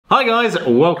Hi guys,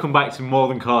 welcome back to More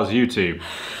Than Cars YouTube.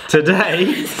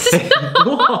 Today...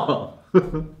 What?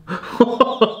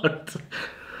 What?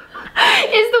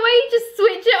 It's the way you just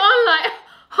switch it on like,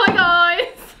 hi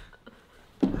guys.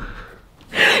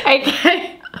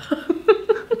 Okay.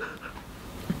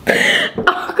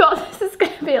 Oh god, this is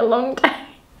going to be a long day.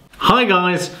 Hi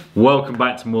guys, welcome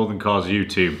back to More Than Cars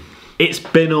YouTube. It's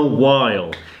been a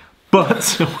while,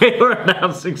 but we're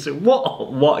announcing some...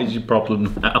 What is your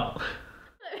problem now?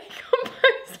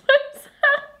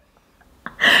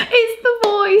 It's the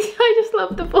voice. I just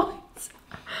love the voice.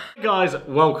 Hey guys,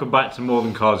 welcome back to More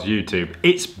Than Cars YouTube.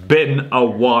 It's been a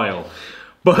while,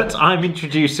 but I'm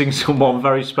introducing someone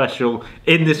very special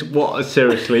in this. What?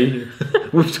 Seriously,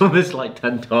 we've done this like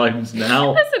 10 times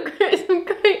now. There's some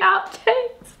great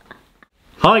outtakes.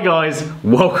 Hi guys,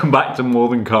 welcome back to More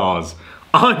Than Cars.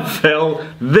 I'm Phil,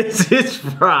 this is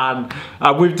Fran,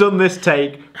 and we've done this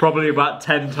take probably about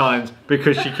 10 times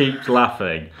because she keeps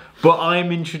laughing. But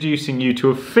I'm introducing you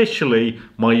to officially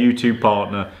my YouTube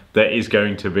partner that is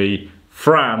going to be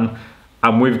Fran,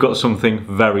 and we've got something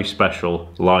very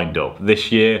special lined up.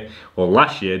 This year, or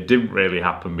last year, didn't really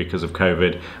happen because of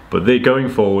COVID, but going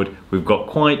forward, we've got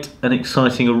quite an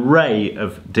exciting array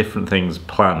of different things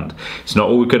planned. It's not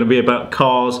all going to be about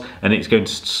cars, and it's going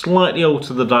to slightly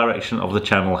alter the direction of the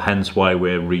channel, hence why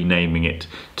we're renaming it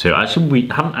to... Actually, we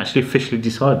haven't actually officially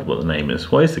decided what the name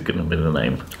is. What is it going to be the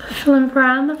name?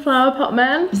 Phil&Fran, the flower pot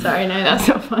man. Sorry, no, that's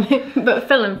not funny. But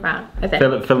Phil&Fran, I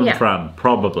think. Phil&Fran,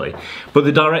 probably. But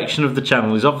the direction of the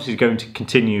channel is obviously going to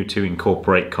continue to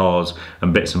incorporate cars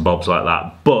and bits and bobs like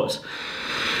that, but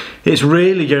it's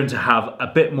really going to have a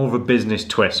bit more of a business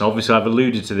twist. Obviously, I've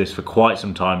alluded to this for quite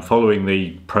some time, following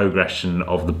the progression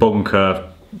of the bunker,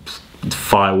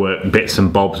 firework bits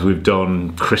and bobs we've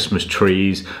done, Christmas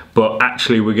trees, but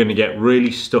actually we're going to get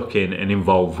really stuck in and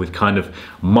involved with kind of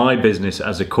my business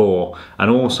as a core,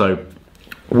 and also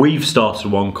we've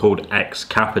started one called X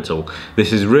Capital.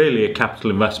 This is really a capital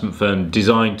investment firm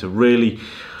designed to really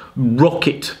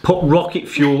put rocket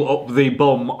fuel up the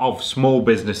bum of small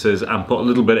businesses and put a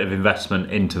little bit of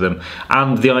investment into them.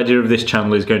 And the idea of this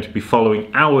channel is going to be following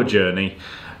our journey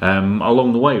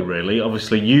along the way, really.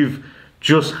 Obviously, you've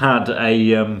just had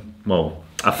a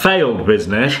failed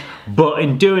business, but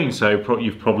in doing so,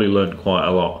 you've probably learned quite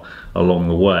a lot along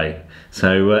the way.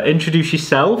 So introduce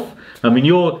yourself. I mean,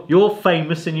 you're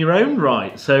famous in your own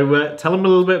right, so tell them a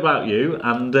little bit about you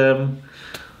and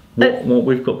what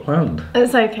we've got planned.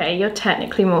 It's okay, you're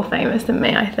technically more famous than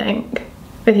me, I think,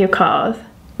 with your cars.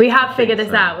 We have figured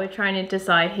this out, we're trying to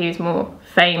decide who's more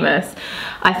famous.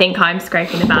 I think I'm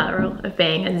scraping the barrel of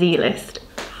being a Z-list.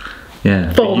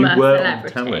 Yeah, former you were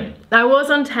celebrity. on telly. I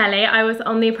was on telly, I was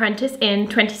on The Apprentice in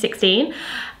 2016.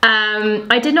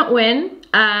 I did not win,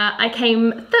 I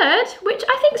came third, which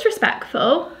I think is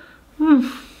respectful.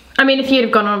 I mean, if you'd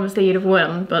have gone on, obviously you'd have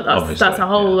won, but that's a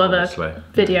whole other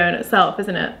video in itself,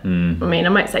 isn't it? I mean, I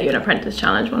might set you an apprentice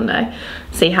challenge one day,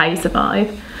 see how you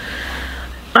survive.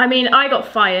 I mean, I got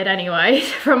fired anyway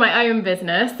from my own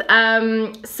business.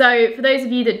 So for those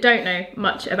of you that don't know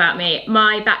much about me,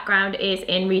 my background is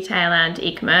in retail and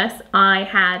e-commerce. I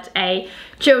had a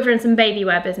children's and baby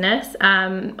wear business.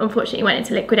 Unfortunately went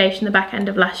into liquidation the back end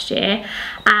of last year.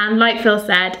 And like Phil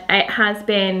said, it has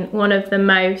been one of the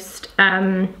most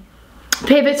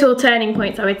pivotal turning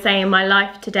points, I would say, in my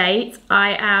life to date.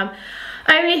 I am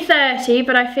only 30,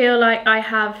 but I feel like I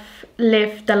have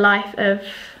lived the life of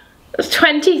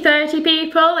 20, 30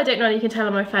 people. I don't know if you can tell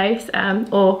on my face,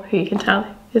 or who you can tell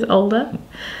is older.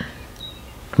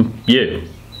 You?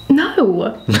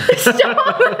 No.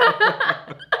 Stop.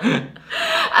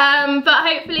 But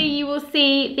hopefully you will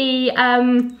see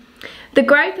the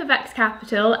growth of X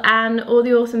Capital and all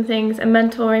the awesome things and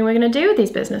mentoring we're going to do with these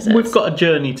businesses. We've got a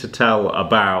journey to tell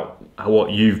about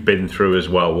what you've been through as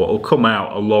well, what will come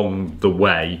out along the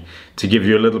way to give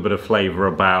you a little bit of flavour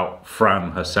about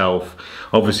Fran herself.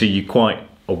 Obviously you're quite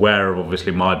aware of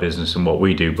obviously my business and what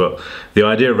we do, but the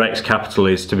idea of X Capital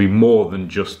is to be more than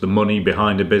just the money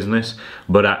behind a business,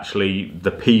 but actually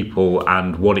the people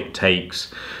and what it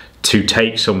takes to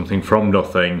take something from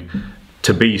nothing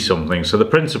to be something. So the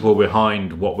principle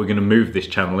behind what we're going to move this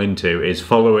channel into is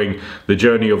following the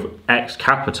journey of X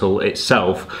Capital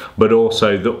itself, but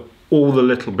also all the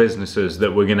little businesses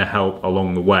that we're going to help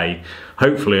along the way,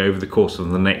 hopefully over the course of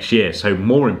the next year. So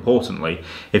more importantly,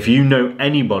 if you know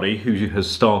anybody who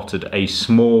has started a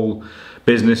small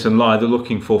business and either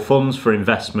looking for funds for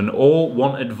investment or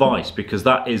want advice, because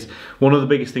that is one of the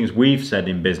biggest things we've said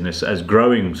in business as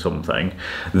growing something,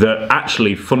 that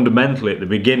actually fundamentally at the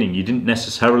beginning you didn't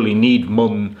necessarily need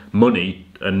money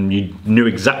and you knew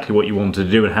exactly what you wanted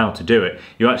to do and how to do it.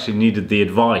 You actually needed the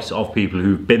advice of people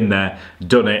who've been there,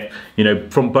 done it, you know,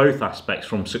 from both aspects,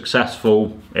 from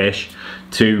successful-ish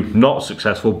to not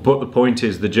successful. But the point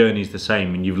is, the journey's the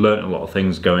same, and you've learned a lot of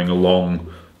things going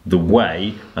along the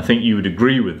way. I think you would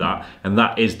agree with that, and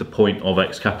that is the point of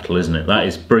X Capital, isn't it? That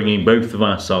is bringing both of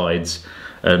our sides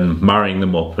and marrying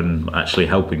them up and actually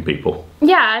helping people.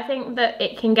 Yeah, I think that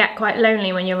it can get quite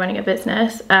lonely when you're running a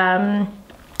business,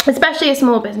 especially a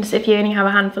small business if you only have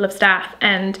a handful of staff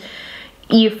and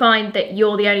you find that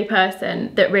you're the only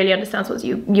person that really understands what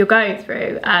you're going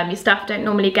through. Your staff don't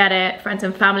normally get it, friends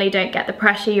and family don't get the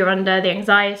pressure you're under, the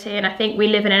anxiety, and I think we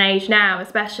live in an age now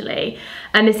especially,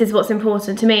 and this is what's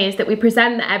important to me, is that we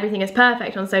present that everything is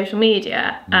perfect on social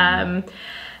media.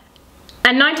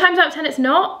 And 9 times out of 10 it's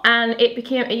not, and it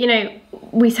became, you know,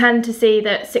 we tend to see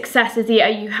that success is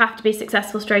you have to be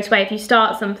successful straight away. If you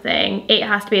start something, it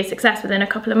has to be a success within a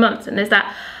couple of months, and there's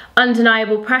that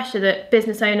undeniable pressure that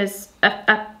business owners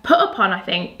are put upon, I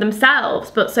think,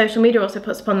 themselves, but social media also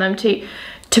puts upon them to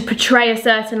portray a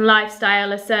certain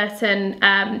lifestyle, a certain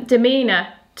demeanour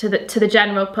to the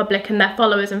general public and their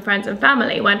followers and friends and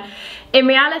family, when in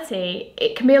reality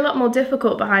it can be a lot more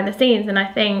difficult behind the scenes. And I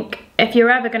think if you're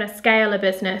ever going to scale a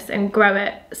business and grow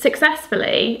it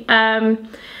successfully,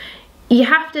 you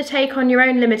have to take on your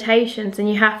own limitations, and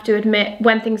you have to admit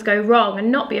when things go wrong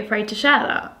and not be afraid to share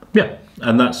that. Yeah,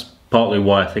 and that's partly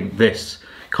why I think this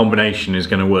combination is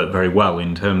going to work very well,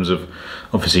 in terms of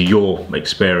obviously your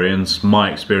experience,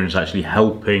 my experience actually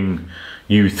helping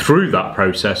you through that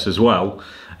process as well.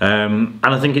 And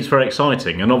I think it's very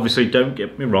exciting. And obviously, don't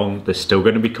get me wrong, there's still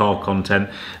going to be car content,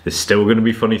 there's still going to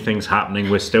be funny things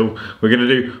happening. We're going to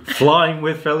do flying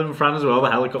with Phil&Fran as well. The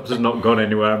helicopter's not gone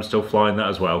anywhere, I'm still flying that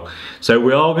as well. So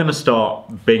we are going to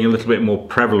start being a little bit more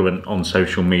prevalent on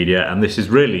social media, and this is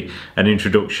really an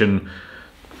introducing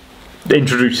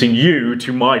you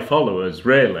to my followers,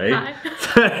 really.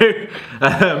 So,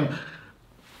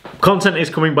 content is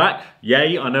coming back,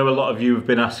 yay. I know a lot of you have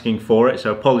been asking for it,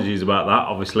 so apologies about that.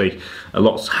 Obviously, a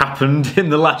lot's happened in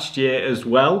the last year as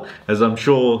well, as I'm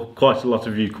sure quite a lot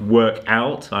of you can work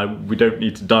out. We don't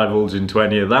need to divulge into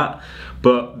any of that,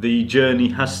 but the journey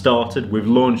has started. We've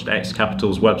launched X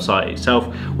Capital's website itself.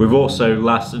 We've also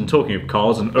and talking of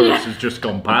cars, and Urus has just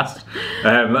gone past.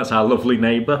 That's our lovely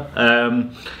neighbour.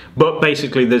 But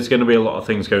basically, there's going to be a lot of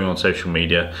things going on social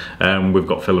media. We've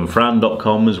got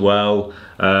philandfran.com as well,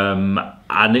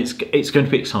 and it's going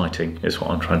to be exciting, is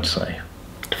what I'm trying to say.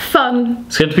 Fun.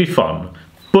 It's going to be fun,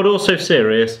 but also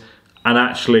serious, and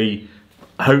actually,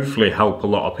 hopefully, help a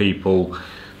lot of people,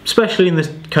 especially in this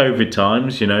COVID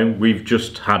times. You know, we've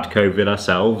just had COVID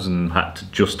ourselves and had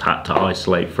to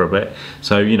isolate for a bit.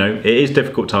 So, you know, it is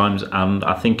difficult times, and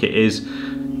I think it is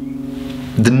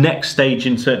the next stage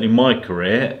in certainly my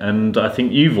career, and I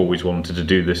think you've always wanted to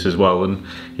do this as well, and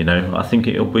you know, I think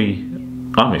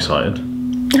I'm excited.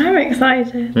 I'm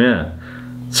excited. Yeah.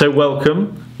 So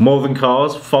welcome,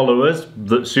 Morethancars followers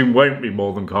that soon won't be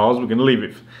Morethancars. We're going to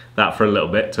leave that for a little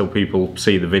bit till people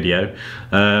see the video.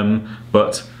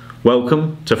 But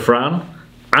welcome to Fran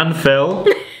and Phil.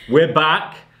 We're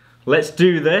back. Let's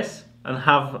do this and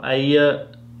have a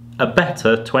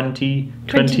better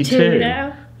 2022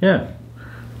 now. Yeah.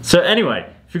 So anyway,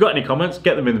 if you've got any comments,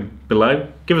 get them in below,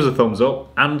 give us a thumbs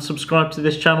up, and subscribe to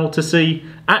this channel to see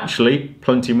actually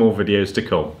plenty more videos to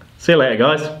come. See you later,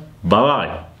 guys. Bye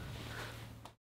bye.